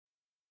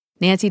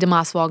Nancy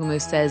DeMoss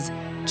Wolgemuth says,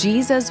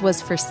 Jesus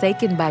was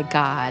forsaken by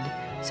God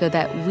so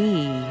that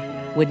we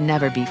would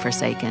never be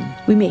forsaken.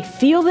 We may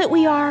feel that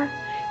we are,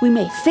 we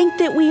may think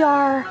that we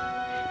are,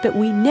 but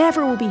we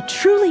never will be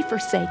truly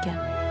forsaken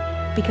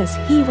because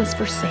he was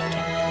forsaken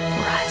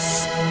for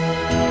us.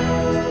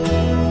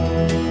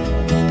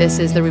 This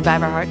is the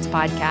Revive Our Hearts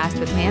podcast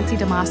with Nancy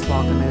DeMoss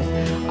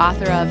Wolgemuth,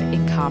 author of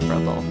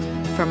Incomparable.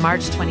 For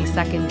March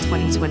 22nd,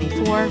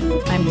 2024,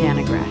 I'm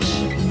Dana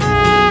Gresh.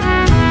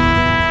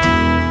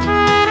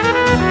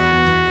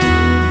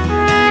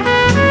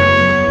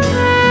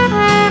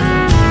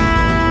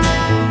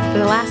 For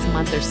the last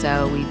month or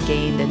so, we've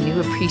gained a new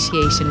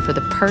appreciation for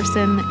the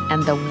person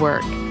and the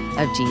work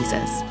of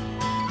Jesus.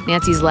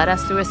 Nancy's led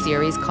us through a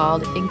series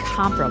called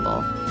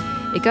Incomparable.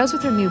 It goes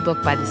with her new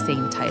book by the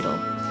same title.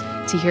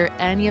 To hear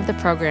any of the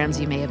programs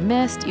you may have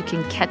missed, you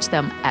can catch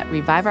them at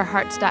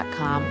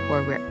reviveourhearts.com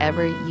or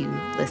wherever you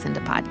listen to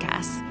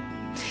podcasts.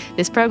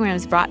 This program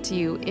is brought to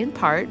you in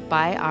part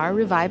by our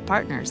Revive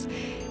partners.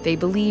 They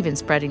believe in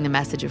spreading the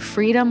message of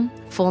freedom,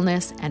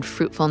 fullness, and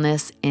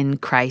fruitfulness in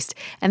Christ.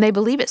 And they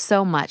believe it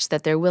so much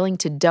that they're willing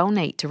to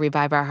donate to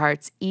Revive Our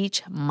Hearts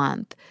each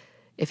month.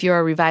 If you're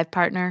a Revive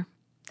partner,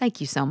 thank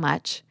you so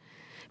much.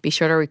 Be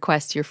sure to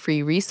request your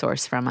free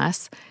resource from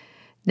us.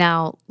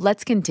 Now,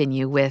 let's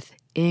continue with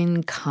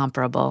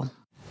Incomparable.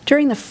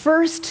 During the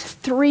first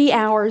 3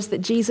 hours that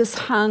Jesus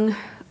hung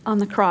on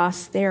the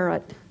cross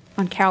there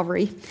on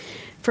Calvary,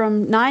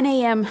 from 9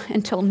 a.m.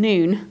 until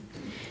noon,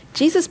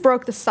 Jesus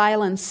broke the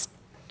silence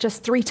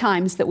just 3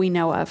 times that we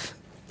know of.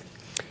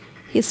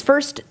 His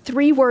first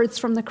 3 words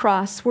from the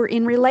cross were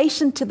in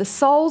relation to the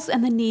souls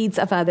and the needs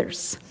of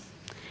others.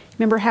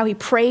 Remember how he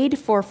prayed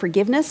for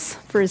forgiveness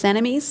for his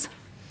enemies?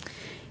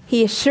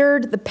 He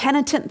assured the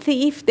penitent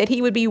thief that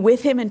he would be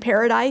with him in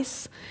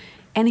paradise,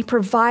 and he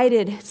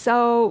provided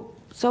so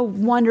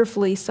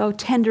wonderfully, so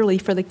tenderly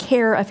for the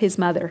care of his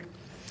mother.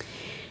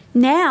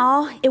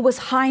 Now it was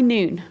high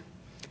noon,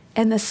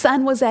 and the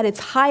sun was at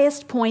its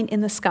highest point in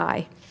the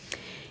sky.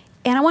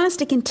 And I want us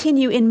to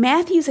continue in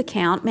Matthew's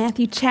account,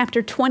 Matthew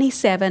chapter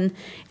 27,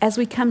 as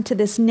we come to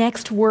this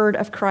next word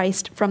of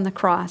Christ from the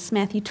cross.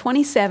 Matthew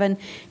 27,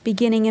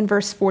 beginning in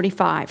verse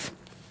 45.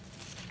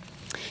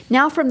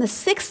 Now from the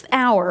 6th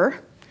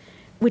hour,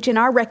 which in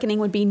our reckoning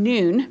would be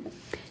noon,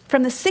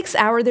 from the 6th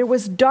hour there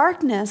was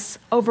darkness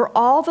over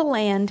all the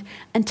land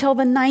until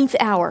the 9th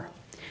hour,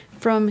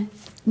 from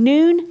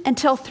noon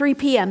until 3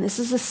 p.m. This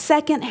is the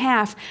second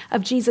half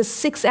of Jesus'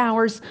 6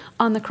 hours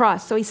on the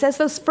cross. So he says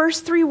those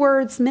first 3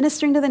 words,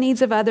 ministering to the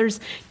needs of others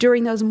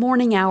during those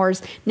morning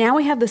hours. Now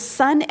we have the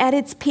sun at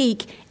its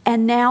peak,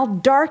 and now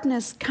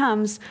darkness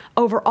comes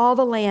over all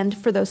the land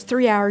for those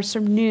 3 hours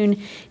from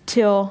noon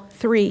till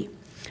 3.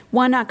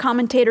 One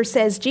commentator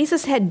says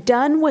Jesus had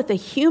done with the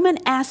human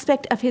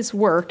aspect of his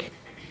work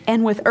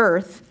and with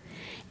earth,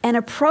 and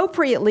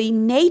appropriately,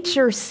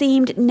 nature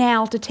seemed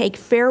now to take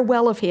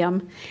farewell of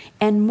him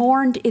and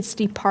mourned its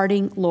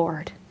departing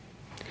Lord.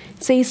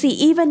 So you see,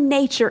 even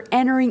nature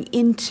entering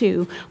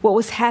into what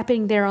was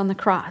happening there on the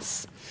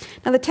cross.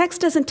 Now, the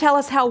text doesn't tell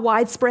us how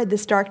widespread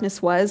this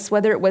darkness was,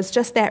 whether it was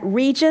just that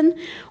region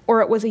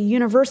or it was a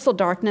universal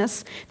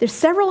darkness. There's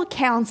several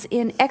accounts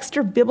in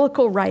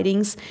extra-biblical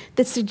writings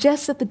that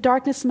suggest that the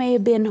darkness may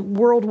have been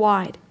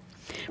worldwide.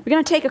 We're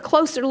going to take a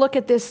closer look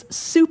at this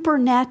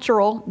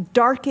supernatural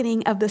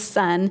darkening of the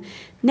sun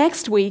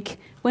next week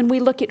when we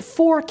look at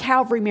 4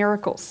 Calvary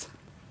miracles.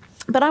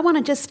 But I want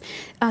to just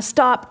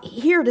stop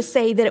here to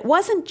say that it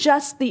wasn't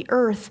just the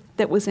earth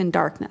that was in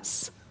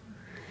darkness.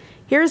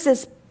 Here's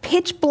this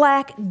pitch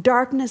black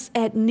darkness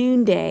at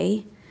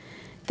noonday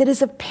that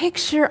is a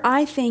picture,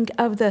 I think,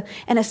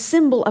 and a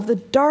symbol of the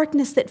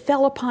darkness that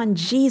fell upon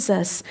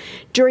Jesus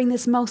during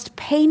this most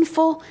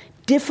painful,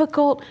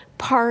 difficult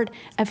part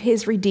of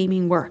his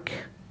redeeming work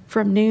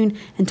from noon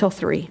until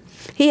 3.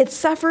 He had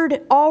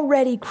suffered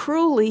already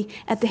cruelly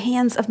at the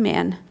hands of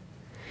men.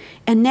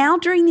 And now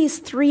during these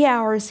 3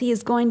 hours, he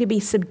is going to be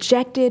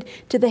subjected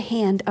to the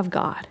hand of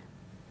God.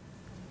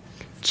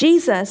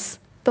 Jesus,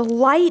 the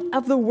light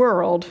of the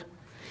world,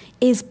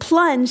 is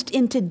plunged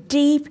into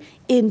deep,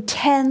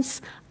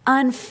 intense,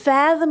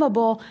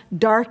 unfathomable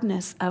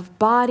darkness of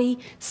body,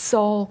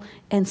 soul,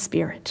 and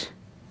spirit.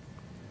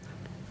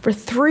 For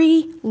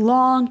 3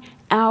 long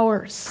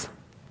hours,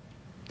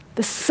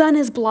 the sun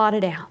is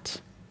blotted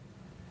out.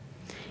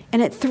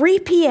 And at 3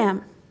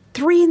 p.m.,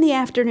 3 in the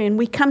afternoon,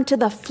 we come to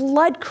the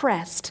flood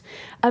crest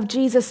of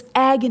Jesus'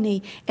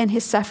 agony and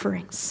his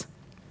sufferings.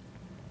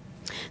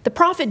 The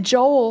prophet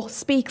Joel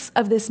speaks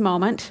of this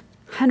moment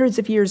hundreds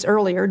of years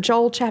earlier.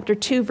 Joel chapter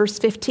 2, verse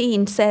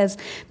 15 says,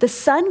 "The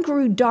sun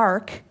grew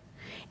dark,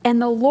 and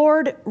the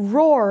Lord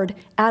roared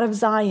out of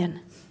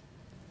Zion."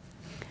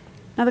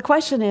 Now the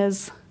question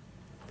is,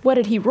 what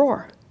did he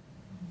roar?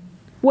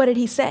 What did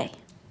he say?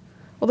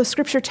 Well, the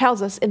scripture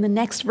tells us in the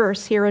next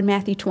verse here in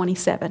Matthew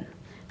 27.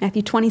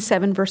 Matthew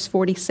 27, verse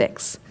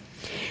 46.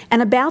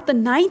 "And about the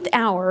 9th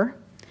hour,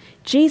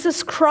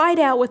 Jesus cried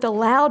out with a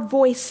loud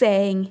voice,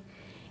 saying,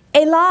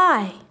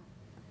 Eli,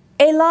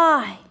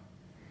 Eli,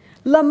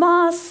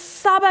 lama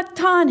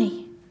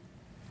sabachthani,"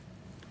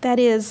 That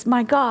is,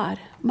 my God,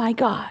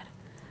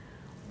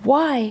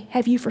 why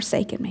have you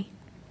forsaken me?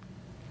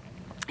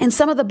 And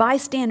some of the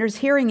bystanders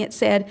hearing it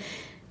said,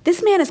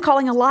 this man is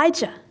calling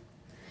Elijah.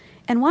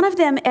 And one of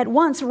them at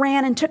once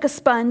ran and took a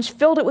sponge,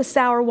 filled it with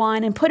sour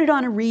wine, and put it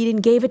on a reed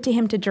and gave it to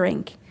him to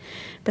drink.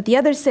 But the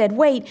others said,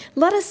 wait,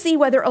 let us see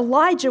whether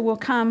Elijah will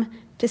come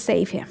to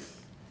save him.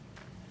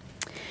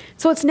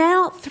 So it's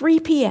now 3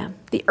 p.m.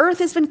 The earth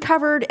has been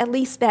covered, at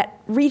least that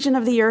region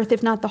of the earth,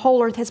 if not the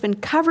whole earth, has been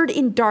covered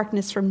in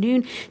darkness from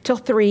noon till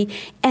 3.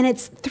 And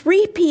it's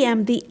 3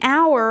 p.m., the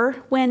hour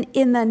when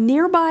in the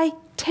nearby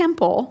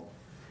temple,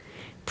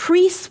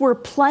 priests were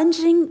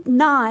plunging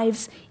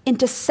knives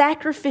into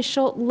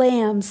sacrificial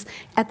lambs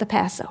at the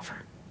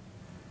Passover.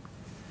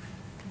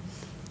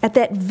 At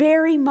that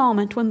very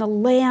moment when the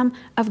Lamb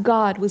of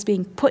God was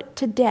being put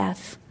to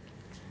death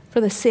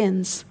for the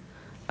sins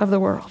of the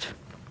world.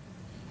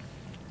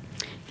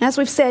 As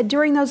we've said,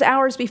 during those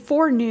hours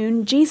before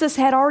noon, Jesus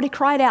had already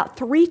cried out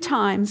 3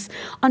 times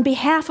on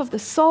behalf of the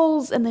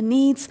souls and the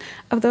needs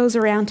of those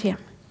around him.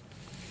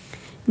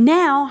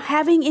 Now,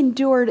 having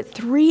endured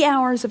 3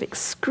 hours of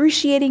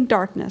excruciating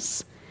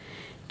darkness,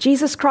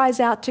 Jesus cries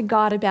out to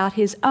God about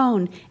his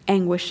own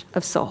anguish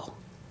of soul.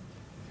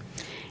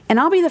 And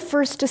I'll be the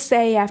first to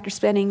say, after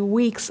spending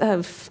weeks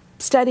of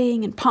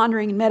studying and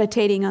pondering and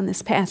meditating on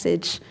this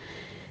passage,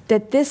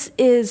 that this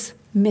is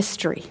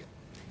mystery.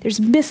 There's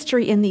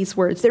mystery in these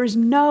words. There is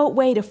no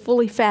way to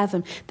fully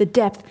fathom the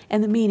depth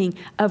and the meaning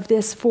of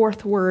this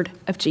 4th word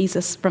of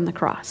Jesus from the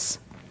cross.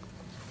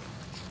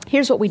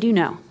 Here's what we do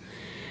know.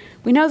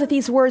 We know that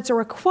these words are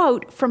a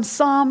quote from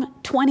Psalm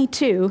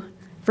 22,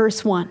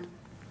 verse 1,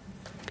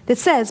 that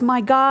says,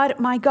 my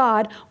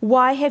God,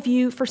 why have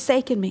you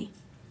forsaken me?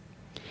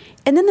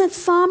 And then that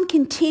psalm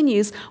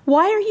continues,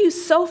 why are you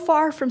so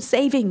far from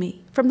saving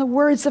me from the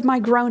words of my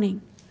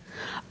groaning?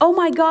 Oh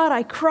my God,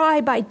 I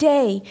cry by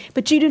day,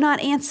 but you do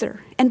not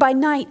answer, and by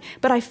night,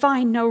 but I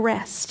find no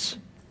rest.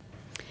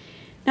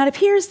 Now it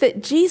appears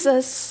that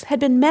Jesus had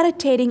been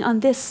meditating on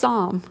this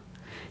psalm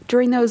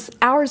during those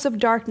hours of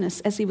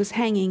darkness as he was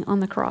hanging on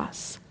the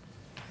cross.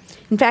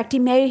 In fact, he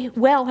may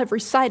well have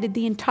recited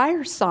the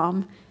entire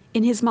psalm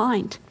in his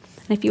mind.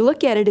 And if you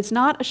look at it, it's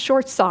not a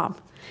short psalm.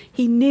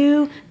 He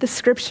knew the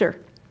scripture.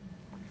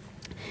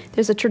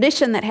 There's a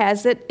tradition that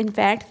has it, in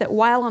fact, that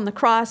while on the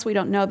cross, we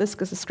don't know this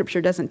because the scripture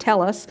doesn't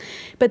tell us,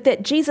 but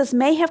that Jesus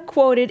may have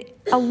quoted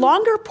a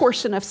longer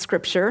portion of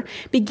scripture,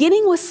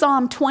 beginning with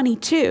Psalm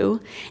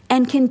 22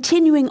 and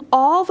continuing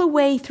all the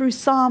way through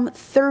Psalm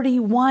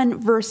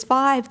 31, verse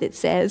 5, that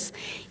says,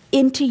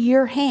 into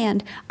your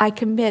hand I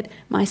commit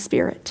my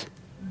spirit.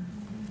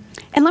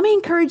 And let me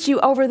encourage you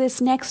over this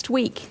next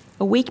week,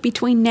 a week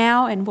between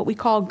now and what we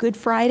call Good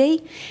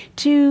Friday,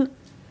 to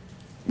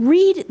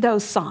read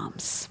those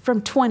Psalms from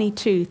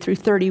 22 through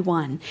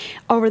 31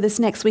 over this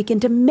next week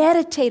and to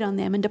meditate on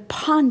them and to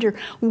ponder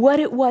what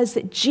it was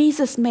that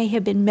Jesus may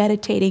have been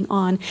meditating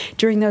on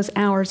during those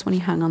hours when he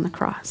hung on the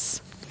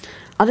cross.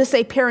 I'll just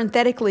say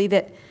parenthetically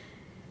that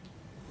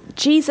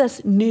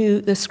Jesus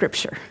knew the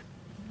scripture.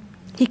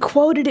 He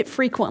quoted it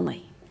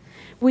frequently.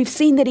 We've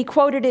seen that he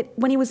quoted it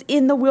when he was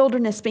in the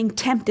wilderness being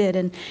tempted,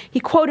 and he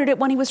quoted it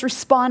when he was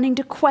responding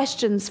to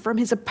questions from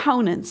his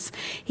opponents.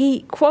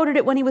 He quoted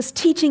it when he was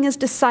teaching his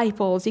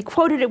disciples. He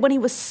quoted it when he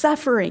was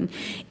suffering,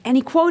 and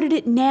he quoted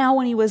it now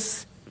when he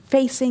was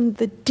facing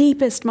the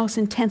deepest, most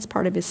intense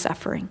part of his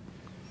suffering.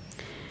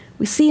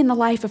 We see in the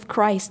life of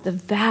Christ the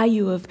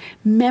value of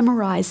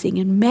memorizing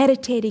and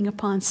meditating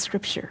upon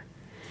Scripture,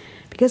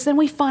 because then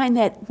we find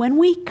that when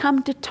we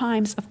come to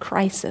times of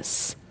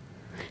crisis,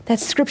 that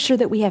Scripture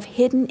that we have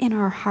hidden in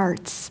our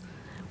hearts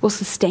will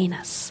sustain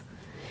us.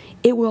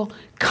 It will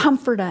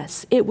comfort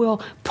us. It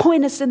will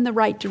point us in the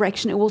right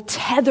direction. It will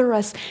tether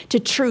us to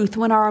truth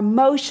when our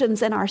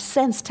emotions and our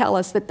sense tell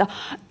us that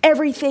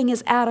everything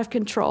is out of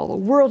control. The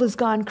world has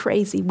gone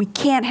crazy. We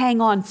can't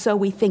hang on, so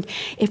we think.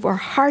 If our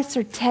hearts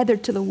are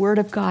tethered to the Word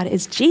of God,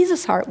 as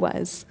Jesus' heart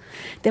was,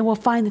 then we'll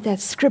find that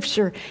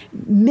Scripture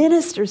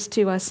ministers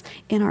to us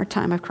in our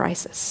time of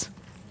crisis.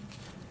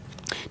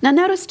 Now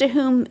notice to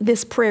whom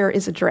this prayer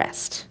is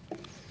addressed.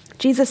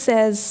 Jesus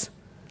says,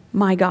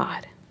 my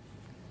God.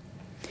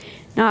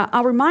 Now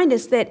I'll remind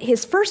us that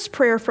his first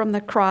prayer from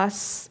the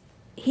cross,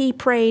 he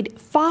prayed,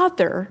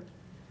 Father,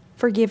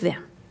 forgive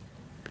them.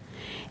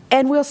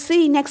 And we'll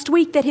see next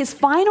week that his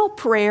final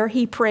prayer,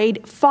 he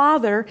prayed,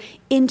 Father,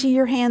 into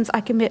your hands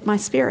I commit my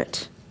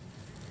spirit.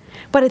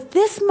 But at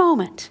this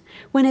moment,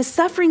 when his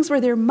sufferings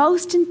were their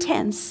most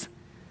intense,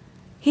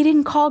 he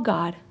didn't call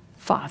God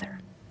Father.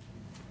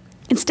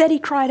 Instead, he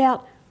cried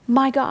out,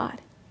 my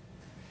God.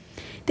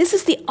 This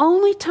is the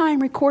only time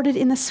recorded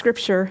in the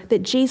Scripture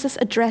that Jesus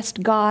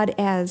addressed God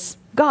as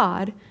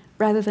God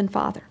rather than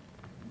Father.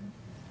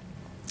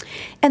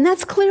 And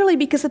that's clearly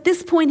because at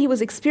this point he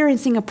was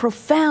experiencing a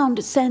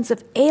profound sense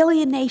of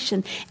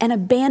alienation and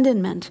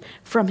abandonment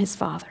from his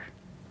Father.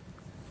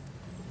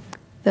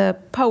 The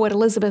poet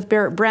Elizabeth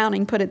Barrett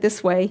Browning put it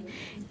this way,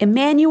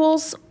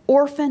 Emmanuel's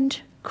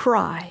orphaned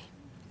cry,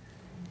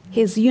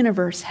 his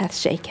universe hath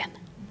shaken.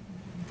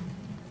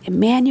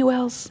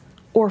 Emmanuel's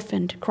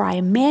orphaned cry.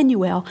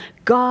 Emmanuel,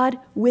 God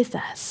with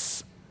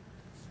us,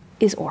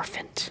 is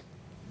orphaned.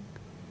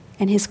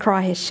 And his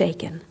cry has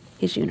shaken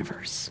his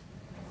universe.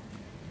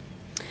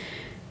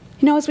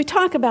 You know, as we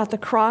talk about the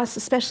cross,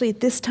 especially at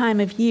this time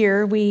of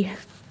year, we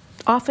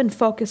often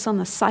focus on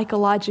the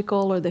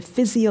psychological or the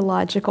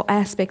physiological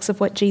aspects of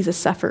what Jesus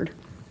suffered.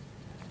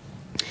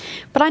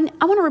 But I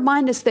want to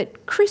remind us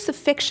that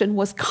crucifixion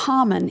was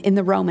common in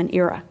the Roman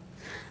era.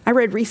 I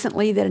read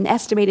recently that an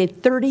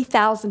estimated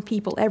 30,000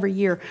 people every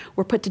year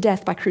were put to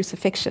death by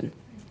crucifixion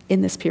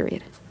in this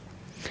period.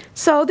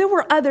 So there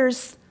were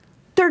others,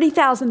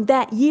 30,000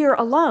 that year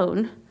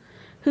alone,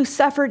 who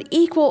suffered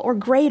equal or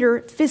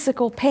greater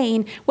physical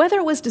pain, whether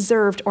it was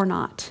deserved or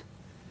not.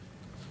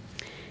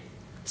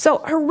 So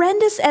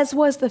horrendous as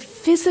was the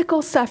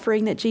physical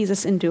suffering that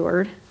Jesus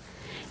endured,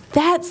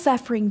 that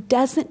suffering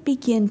doesn't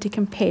begin to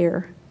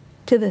compare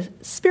to the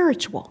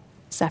spiritual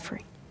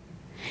suffering.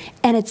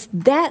 And it's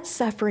that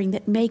suffering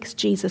that makes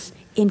Jesus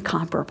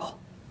incomparable.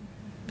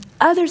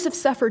 Others have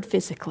suffered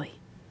physically.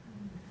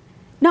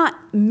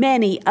 Not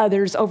many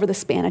others over the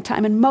span of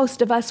time, and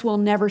most of us will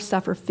never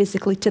suffer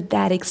physically to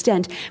that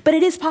extent, but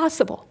it is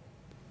possible.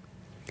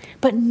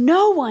 But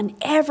no one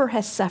ever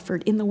has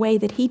suffered in the way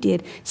that he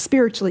did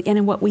spiritually and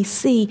in what we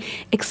see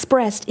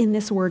expressed in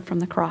this word from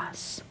the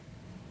cross.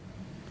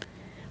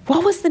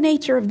 What was the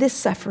nature of this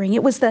suffering?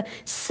 It was the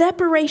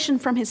separation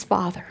from his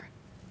Father,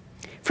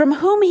 from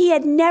whom he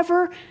had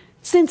never,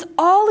 since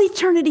all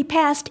eternity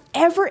past,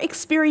 ever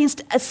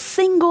experienced a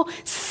single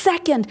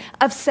second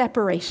of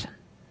separation.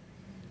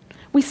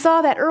 We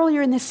saw that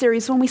earlier in this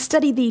series when we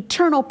studied the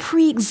eternal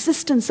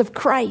pre-existence of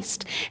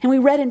Christ. And we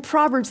read in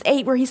Proverbs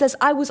 8 where he says,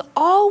 I was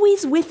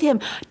always with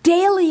him,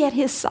 daily at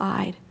his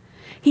side.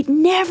 He'd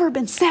never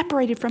been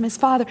separated from his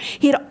Father.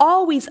 He had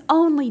always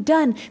only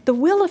done the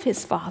will of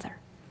his Father.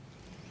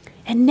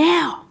 And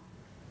now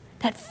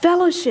that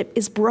fellowship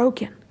is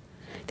broken.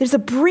 There's a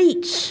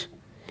breach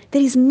that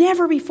he's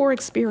never before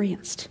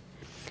experienced.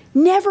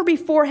 Never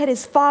before had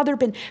his Father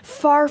been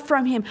far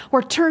from him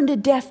or turned a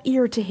deaf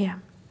ear to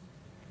him.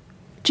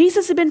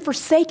 Jesus had been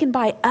forsaken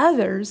by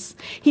others.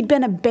 He'd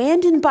been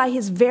abandoned by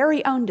his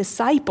very own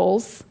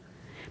disciples,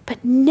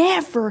 but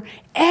never,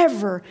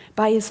 ever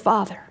by his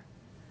Father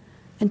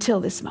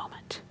until this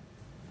moment.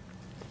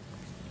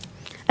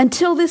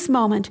 Until this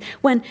moment,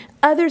 when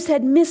others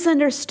had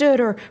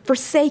misunderstood or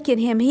forsaken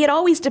him, he had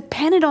always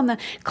depended on the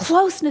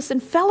closeness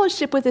and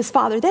fellowship with his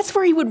Father. That's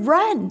where he would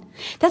run.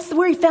 That's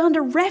where he found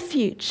a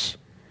refuge.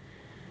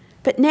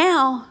 But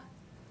now,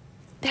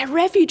 that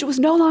refuge was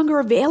no longer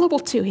available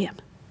to him.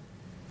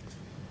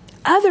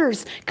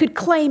 Others could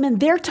claim in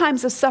their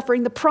times of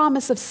suffering the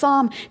promise of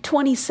Psalm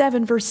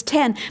 27, verse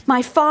 10,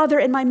 my father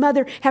and my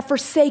mother have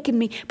forsaken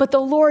me, but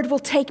the Lord will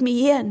take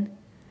me in.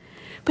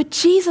 But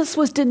Jesus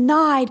was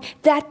denied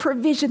that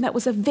provision that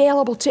was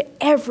available to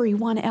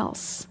everyone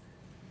else.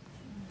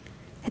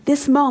 At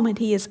this moment,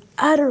 he is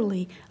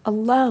utterly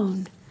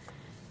alone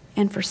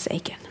and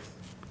forsaken.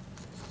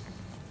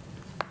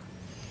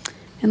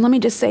 And let me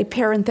just say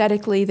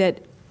parenthetically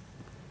that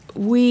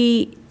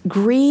we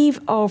grieve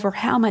over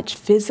how much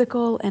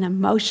physical and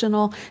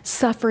emotional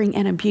suffering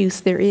and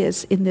abuse there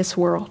is in this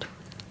world.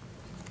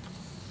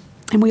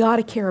 And we ought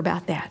to care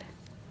about that.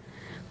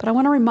 But I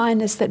want to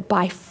remind us that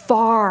by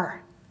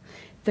far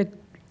the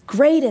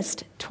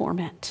greatest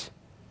torment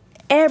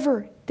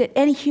ever that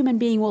any human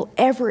being will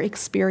ever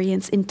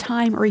experience in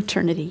time or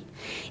eternity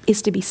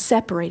is to be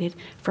separated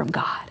from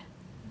God.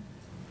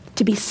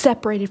 To be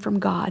separated from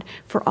God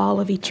for all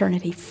of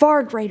eternity,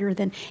 far greater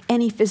than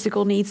any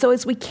physical need. So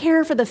as we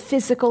care for the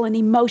physical and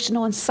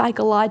emotional and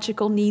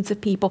psychological needs of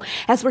people,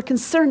 as we're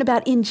concerned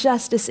about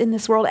injustice in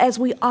this world, as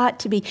we ought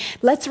to be,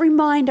 let's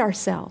remind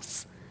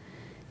ourselves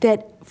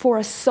that for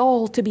a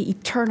soul to be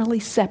eternally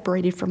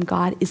separated from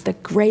God is the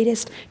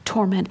greatest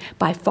torment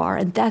by far.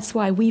 And that's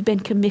why we've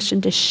been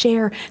commissioned to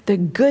share the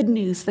good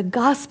news, the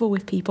gospel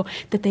with people,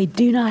 that they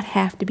do not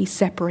have to be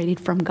separated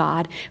from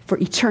God for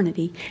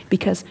eternity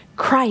because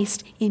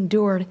Christ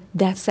endured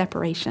that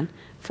separation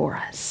for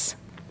us.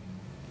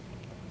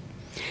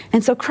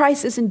 And so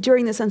Christ is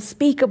enduring this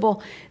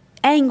unspeakable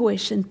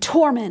anguish and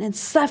torment and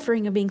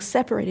suffering of being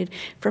separated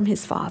from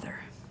his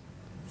Father.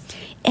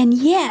 And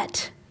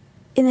yet,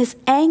 in this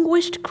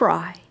anguished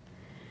cry,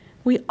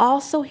 we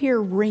also hear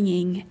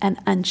ringing an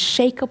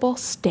unshakable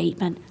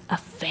statement of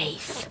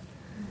faith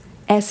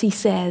as he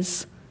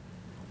says,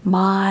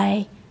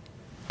 my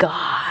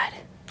God,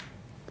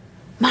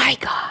 my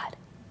God,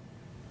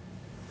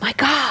 my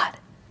God.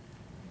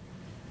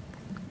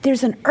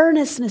 There's an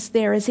earnestness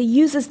there as he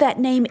uses that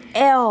name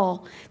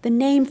El, the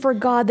name for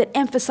God that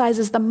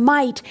emphasizes the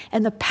might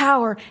and the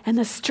power and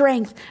the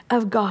strength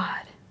of God.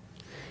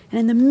 And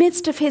in the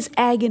midst of his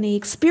agony,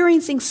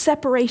 experiencing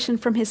separation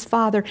from his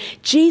Father,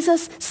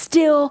 Jesus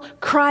still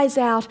cries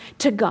out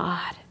to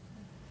God.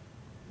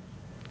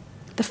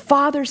 The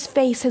Father's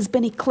face has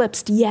been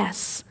eclipsed,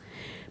 yes.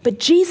 But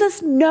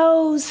Jesus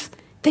knows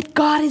that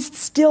God is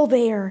still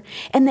there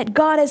and that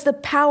God has the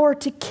power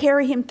to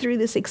carry him through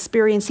this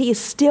experience. He is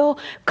still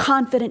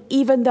confident,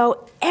 even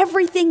though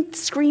everything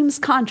screams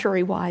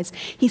contrary-wise.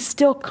 He's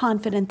still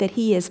confident that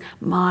he is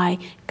my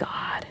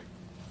God.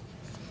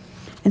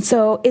 And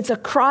so it's a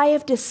cry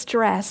of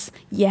distress,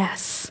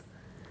 yes,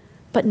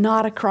 but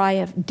not a cry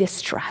of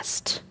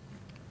distrust.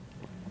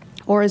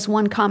 Or as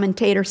one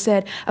commentator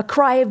said, a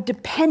cry of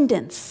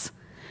dependence,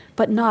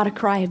 but not a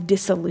cry of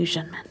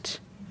disillusionment.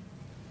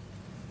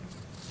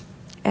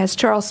 As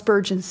Charles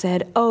Spurgeon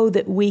said, oh,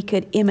 that we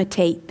could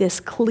imitate this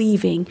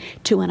cleaving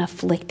to an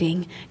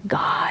afflicting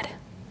God.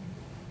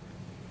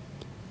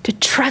 To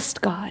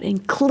trust God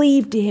and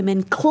cleave to him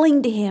and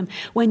cling to him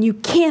when you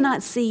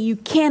cannot see, you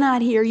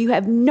cannot hear, you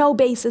have no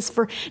basis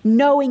for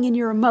knowing in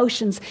your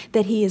emotions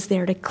that he is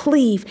there, to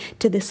cleave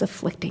to this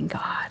afflicting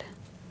God.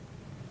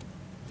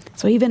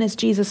 So even as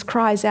Jesus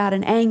cries out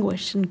in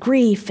anguish and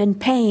grief and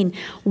pain,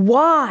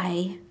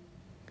 why?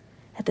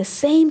 At the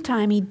same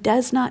time, he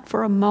does not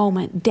for a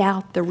moment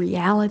doubt the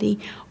reality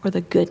or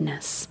the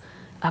goodness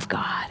of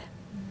God.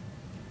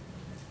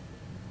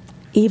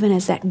 Even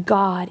as that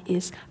God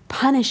is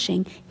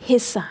punishing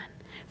his son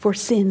for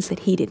sins that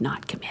he did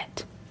not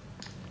commit.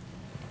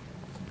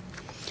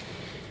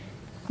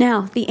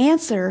 Now, the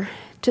answer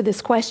to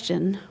this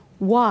question,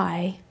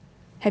 why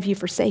have you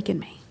forsaken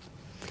me,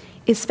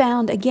 is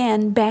found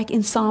again back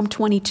in Psalm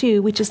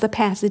 22, which is the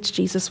passage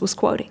Jesus was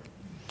quoting.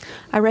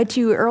 I read to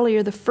you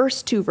earlier the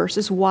first two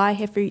verses. Why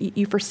have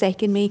you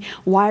forsaken me?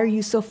 Why are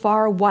you so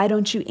far? Why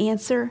don't you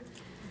answer?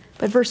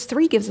 But verse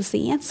 3 gives us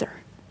the answer.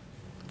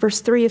 Verse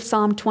 3 of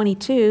Psalm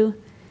 22,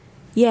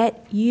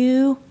 yet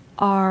you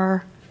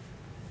are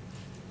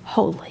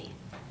holy.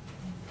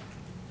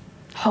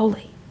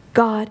 Holy.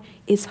 God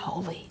is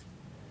holy.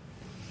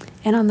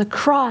 And on the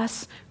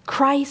cross,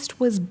 Christ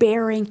was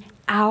bearing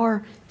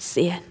our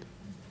sin.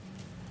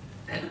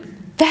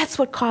 That's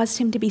what caused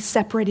him to be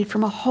separated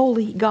from a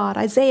holy God.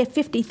 Isaiah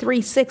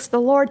 53:6, the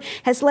Lord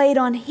has laid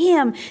on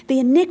him the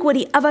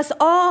iniquity of us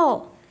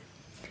all.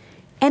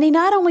 And he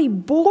not only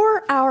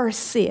bore our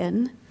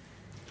sin,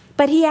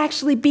 but he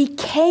actually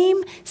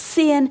became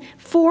sin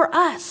for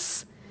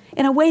us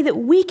in a way that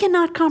we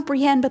cannot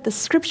comprehend, but the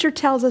scripture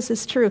tells us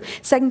is true.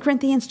 2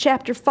 Corinthians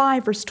chapter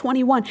 5, verse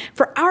 21,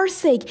 for our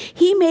sake,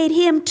 he made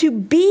him to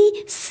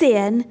be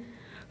sin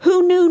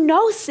who knew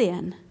no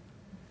sin,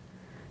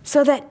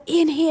 so that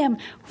in him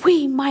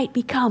we might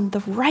become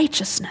the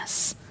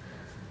righteousness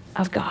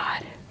of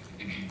God.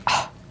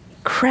 Oh,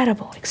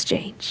 incredible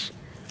exchange.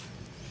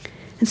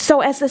 And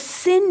so as the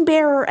sin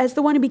bearer, as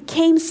the one who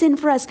became sin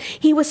for us,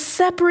 he was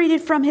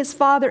separated from his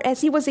Father as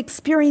he was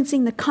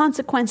experiencing the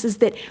consequences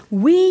that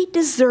we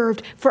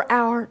deserved for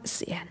our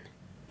sin,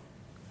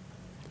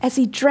 as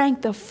he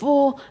drank the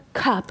full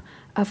cup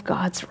of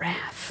God's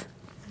wrath.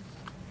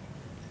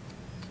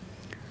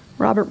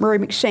 Robert Murray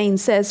McShane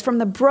says, from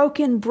the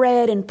broken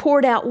bread and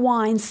poured out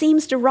wine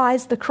seems to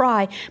rise the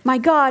cry, my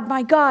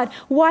God,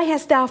 why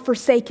hast thou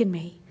forsaken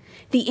me?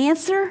 The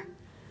answer,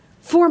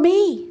 for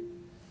me.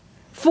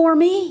 For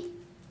me.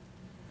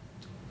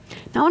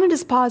 Now I want to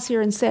just pause here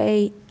and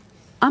say,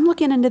 I'm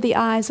looking into the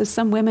eyes of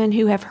some women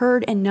who have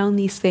heard and known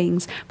these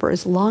things for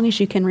as long as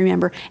you can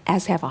remember,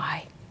 as have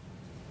I.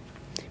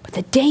 But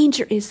the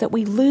danger is that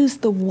we lose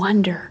the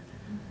wonder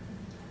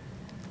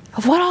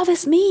of what all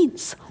this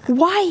means,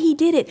 why he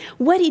did it,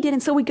 what he did.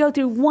 And so we go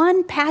through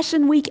one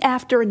Passion Week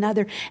after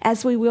another,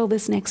 as we will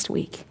this next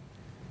week.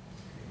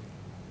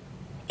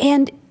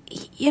 And,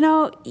 you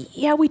know,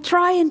 yeah, we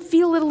try and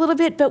feel it a little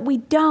bit, but we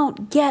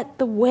don't get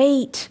the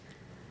weight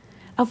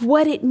of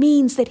what it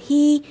means that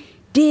he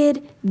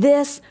did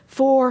this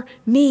for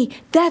me.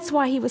 That's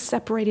why he was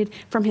separated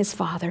from his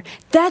Father.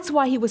 That's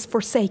why he was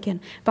forsaken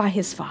by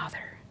his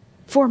Father.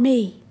 For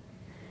me.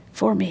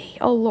 For me.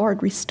 Oh,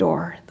 Lord,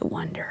 restore the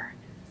wonder.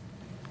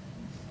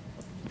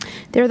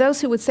 There are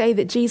those who would say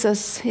that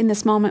Jesus in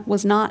this moment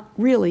was not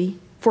really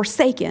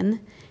forsaken,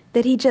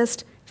 that he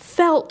just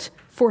felt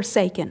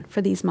forsaken for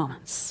these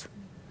moments.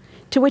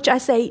 To which I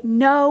say,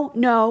 no,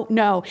 no,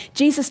 no.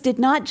 Jesus did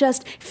not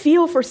just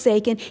feel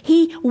forsaken.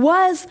 He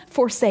was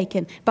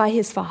forsaken by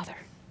his Father.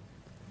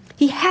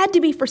 He had to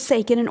be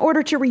forsaken in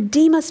order to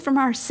redeem us from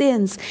our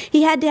sins.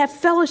 He had to have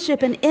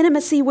fellowship and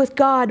intimacy with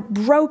God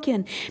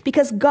broken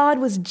because God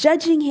was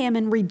judging him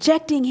and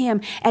rejecting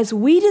him as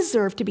we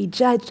deserve to be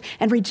judged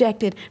and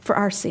rejected for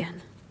our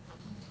sin.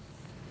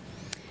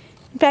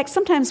 In fact,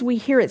 sometimes we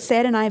hear it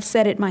said, and I've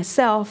said it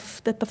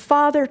myself, that the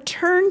Father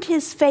turned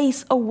his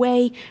face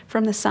away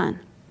from the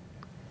Son.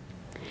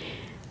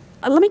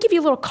 Let me give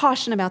you a little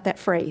caution about that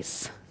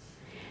phrase.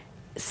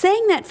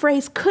 Saying that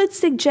phrase could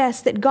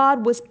suggest that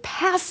God was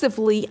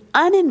passively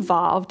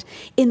uninvolved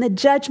in the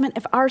judgment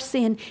of our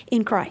sin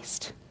in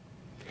Christ.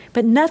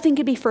 But nothing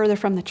could be further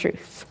from the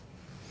truth.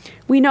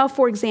 We know,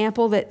 for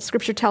example, that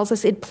Scripture tells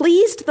us it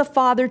pleased the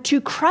Father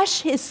to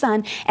crush his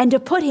Son and to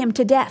put him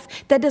to death.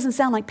 That doesn't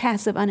sound like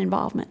passive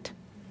uninvolvement.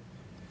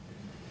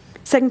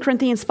 2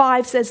 Corinthians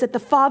 5 says that the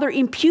Father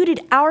imputed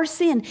our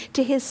sin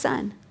to his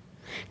Son.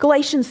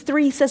 Galatians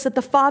 3 says that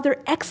the Father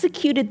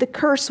executed the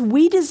curse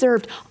we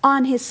deserved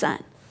on his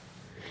Son.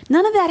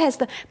 None of that has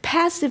the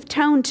passive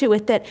tone to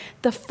it that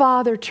the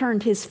Father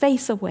turned his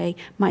face away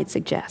might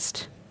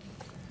suggest.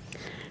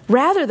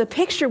 Rather, the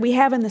picture we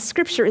have in the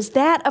Scripture is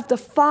that of the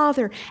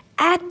Father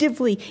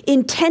actively,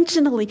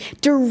 intentionally,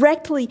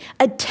 directly,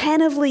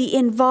 attentively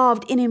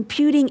involved in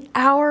imputing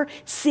our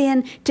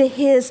sin to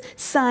his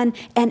Son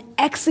and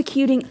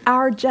executing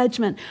our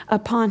judgment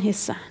upon his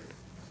Son.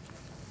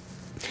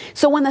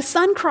 So when the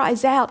Son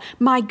cries out,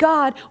 "My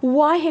God,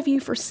 why have you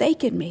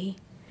forsaken me?"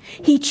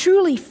 he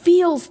truly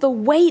feels the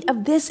weight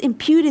of this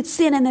imputed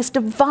sin and this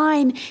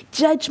divine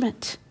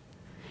judgment.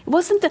 It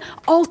wasn't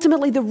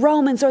ultimately the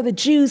Romans or the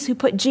Jews who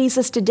put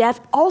Jesus to death.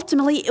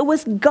 Ultimately, it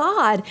was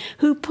God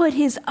who put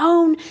his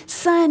own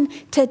Son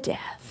to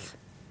death.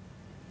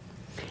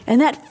 And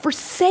that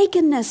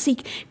forsakenness he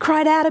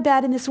cried out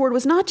about in this word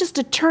was not just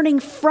a turning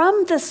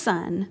from the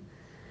Son,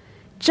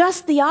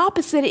 just the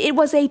opposite. It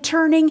was a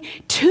turning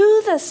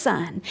to the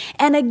Son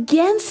and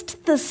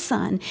against the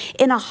Son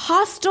in a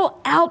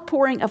hostile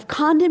outpouring of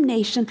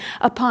condemnation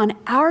upon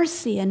our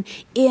sin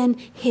in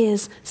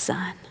his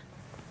Son.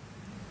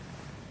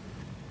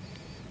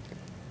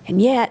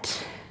 And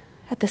yet,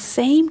 at the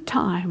same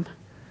time,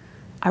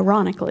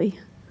 ironically,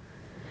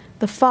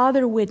 the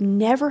Father would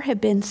never have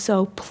been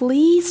so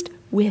pleased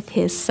with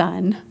his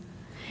Son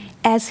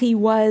as he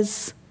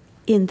was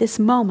in this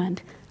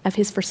moment of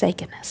his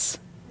forsakenness.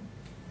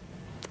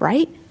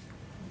 Right?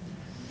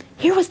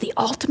 Here was the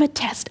ultimate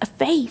test of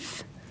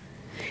faith,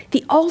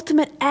 the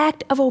ultimate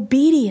act of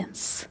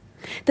obedience.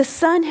 The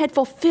Son had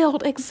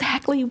fulfilled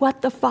exactly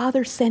what the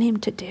Father sent him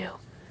to do.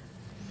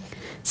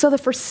 So the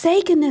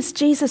forsakenness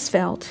Jesus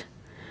felt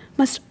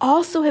must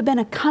also have been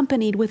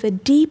accompanied with a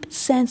deep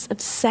sense of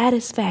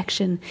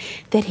satisfaction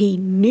that he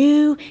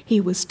knew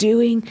he was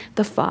doing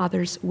the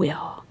Father's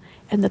will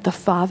and that the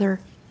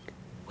Father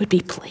would be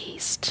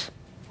pleased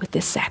with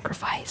this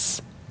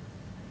sacrifice.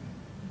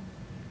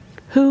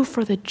 Who,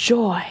 for the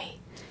joy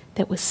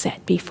that was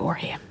set before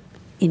him,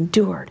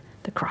 endured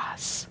the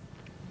cross.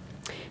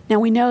 Now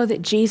we know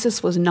that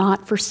Jesus was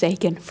not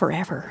forsaken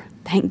forever.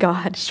 Thank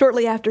God.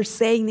 Shortly after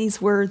saying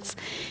these words,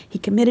 he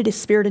committed his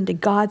spirit into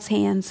God's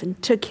hands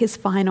and took his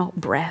final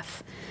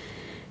breath.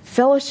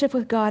 Fellowship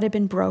with God had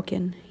been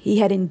broken. He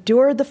had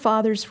endured the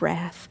Father's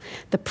wrath.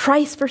 The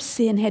price for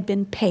sin had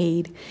been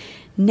paid.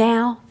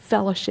 Now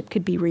fellowship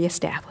could be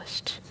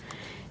reestablished.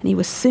 And he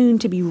was soon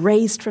to be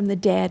raised from the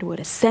dead,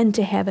 would ascend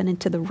to heaven and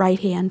to the right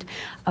hand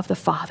of the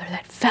Father.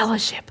 That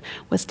fellowship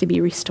was to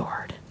be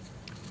restored.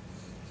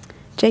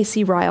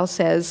 J.C. Ryle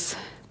says,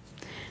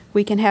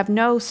 "We can have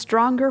no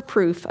stronger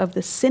proof of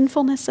the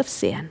sinfulness of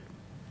sin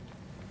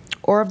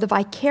or of the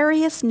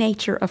vicarious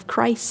nature of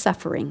Christ's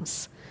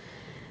sufferings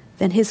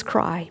than his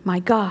cry, my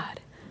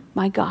God,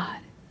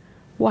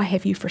 why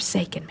have you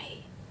forsaken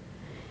me?"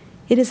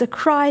 It is a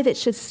cry that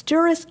should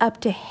stir us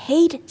up to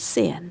hate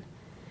sin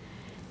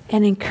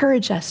and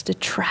encourage us to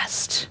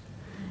trust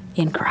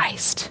in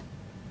Christ,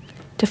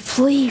 to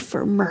flee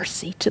for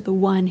mercy to the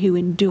one who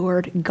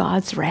endured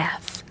God's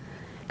wrath,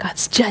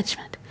 God's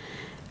judgment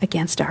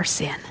against our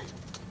sin.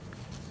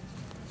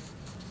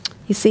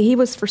 You see, he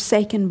was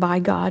forsaken by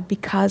God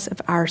because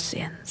of our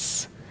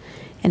sins.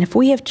 And if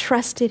we have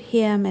trusted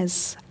him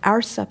as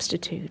our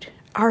substitute,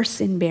 our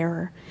sin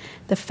bearer,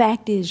 the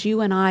fact is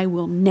you and I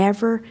will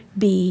never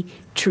be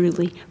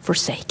truly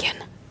forsaken.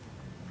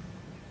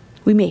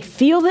 We may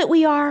feel that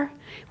we are,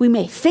 we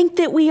may think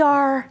that we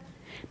are,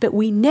 but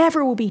we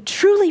never will be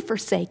truly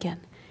forsaken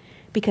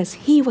because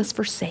he was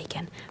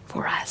forsaken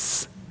for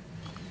us.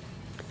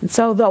 And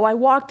so though I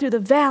walk through the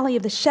valley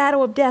of the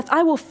shadow of death,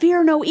 I will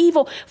fear no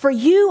evil, for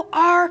you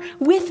are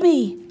with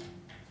me.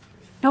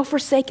 No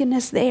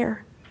forsakenness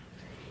there.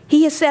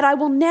 He has said, I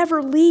will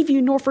never leave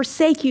you nor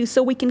forsake you,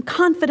 so we can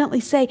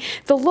confidently say,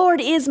 the Lord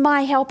is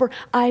my helper.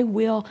 I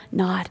will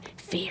not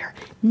fear.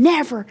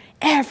 Never,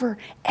 ever,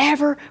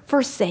 ever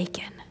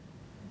forsaken.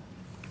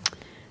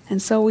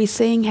 And so we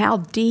sing how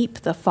deep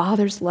the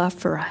Father's love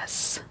for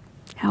us,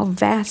 how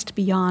vast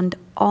beyond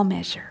all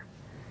measure,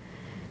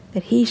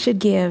 that he should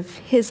give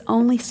his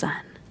only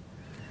Son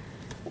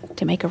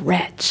to make a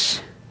wretch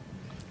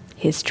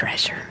his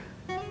treasure.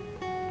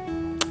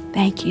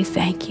 Thank you,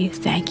 thank you,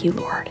 thank you,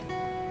 Lord.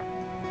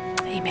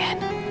 Amen.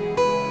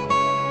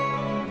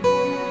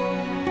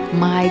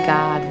 My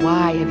God,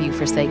 why have you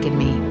forsaken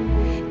me?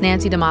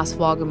 Nancy DeMoss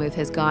Wolgemuth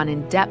has gone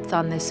in depth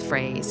on this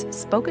phrase,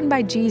 spoken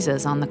by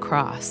Jesus on the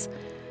cross.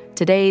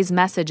 Today's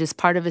message is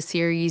part of a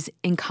series,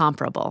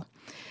 Incomparable.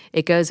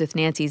 It goes with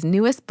Nancy's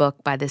newest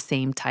book by the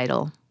same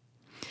title.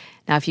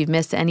 Now, if you've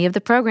missed any of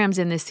the programs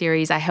in this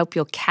series, I hope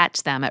you'll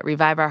catch them at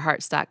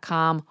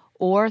reviveourhearts.com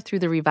or through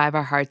the Revive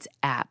Our Hearts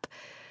app.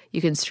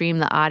 You can stream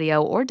the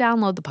audio or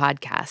download the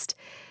podcast.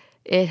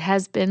 It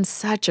has been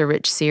such a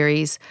rich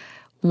series,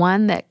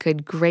 one that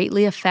could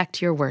greatly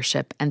affect your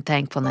worship and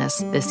thankfulness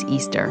this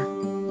Easter.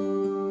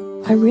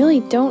 I really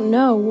don't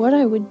know what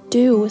I would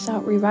do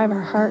without Revive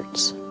Our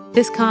Hearts.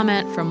 This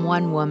comment from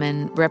one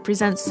woman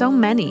represents so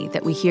many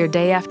that we hear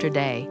day after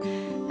day.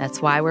 That's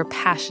why we're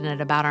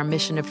passionate about our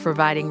mission of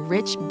providing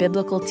rich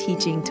biblical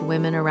teaching to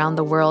women around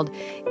the world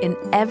in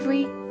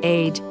every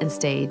age and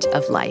stage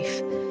of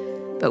life.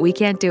 But we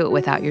can't do it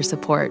without your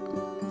support.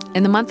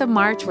 In the month of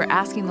March, we're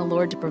asking the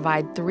Lord to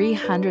provide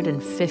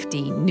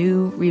 350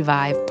 new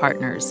Revive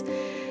partners.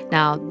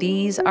 Now,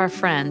 these are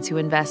friends who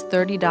invest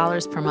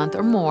 $30 per month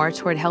or more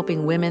toward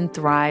helping women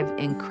thrive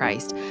in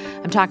Christ.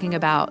 I'm talking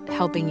about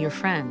helping your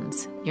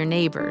friends, your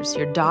neighbors,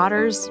 your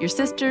daughters, your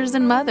sisters,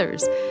 and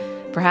mothers.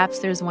 Perhaps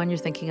there's one you're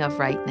thinking of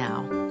right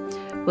now.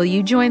 Will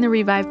you join the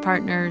Revive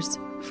Partners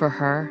for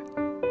her?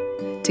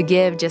 To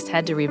give, just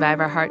head to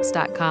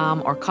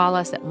reviveourhearts.com or call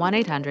us at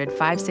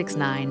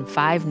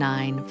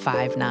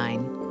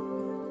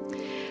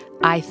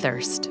 1-800-569-5959. I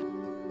thirst.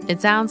 It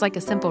sounds like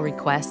a simple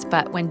request,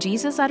 but when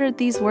Jesus uttered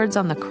these words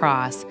on the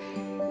cross,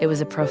 it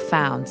was a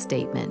profound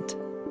statement.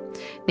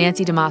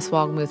 Nancy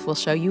DeMoss-Walgemuth will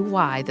show you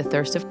why the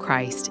thirst of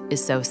Christ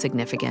is so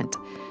significant.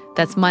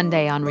 That's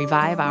Monday on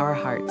Revive Our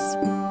Hearts.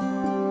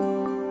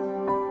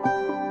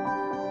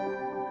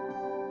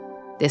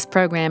 This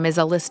program is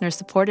a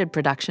listener-supported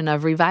production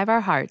of Revive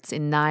Our Hearts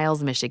in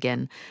Niles,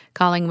 Michigan,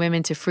 calling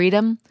women to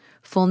freedom,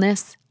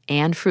 fullness,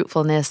 and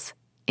fruitfulness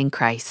in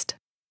Christ.